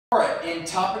All right, in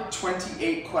topic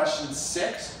 28, question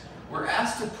 6, we're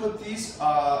asked to put these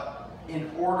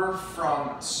in order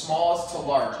from smallest to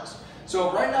largest.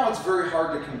 So right now it's very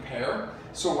hard to compare.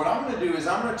 So what I'm going to do is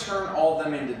I'm going to turn all of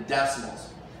them into decimals.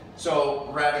 So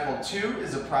radical 2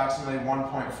 is approximately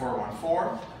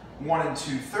 1.414. 1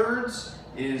 2/3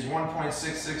 is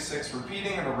 1.666,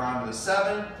 repeating, it'll round to the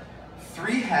 7.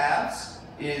 3 halves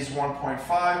is 1.5,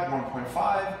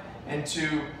 1.5, and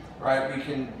 2, right,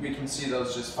 we can see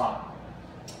those just fine.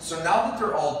 So now that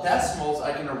they're all decimals,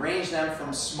 I can arrange them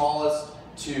from smallest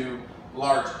to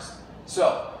largest.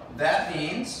 So that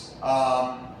means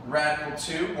radical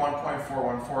 2,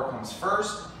 1.414 comes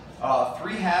first.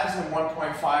 3 halves and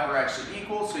 1.5 are actually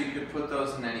equal, so you could put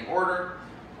those in any order.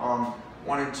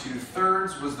 1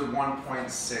 2/3 was the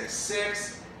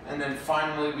 1.66, and then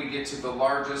finally we get to the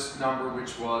largest number,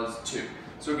 which was 2.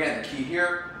 So again, the key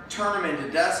here, turn them into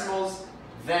decimals,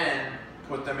 then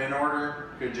put them in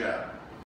order. Good job.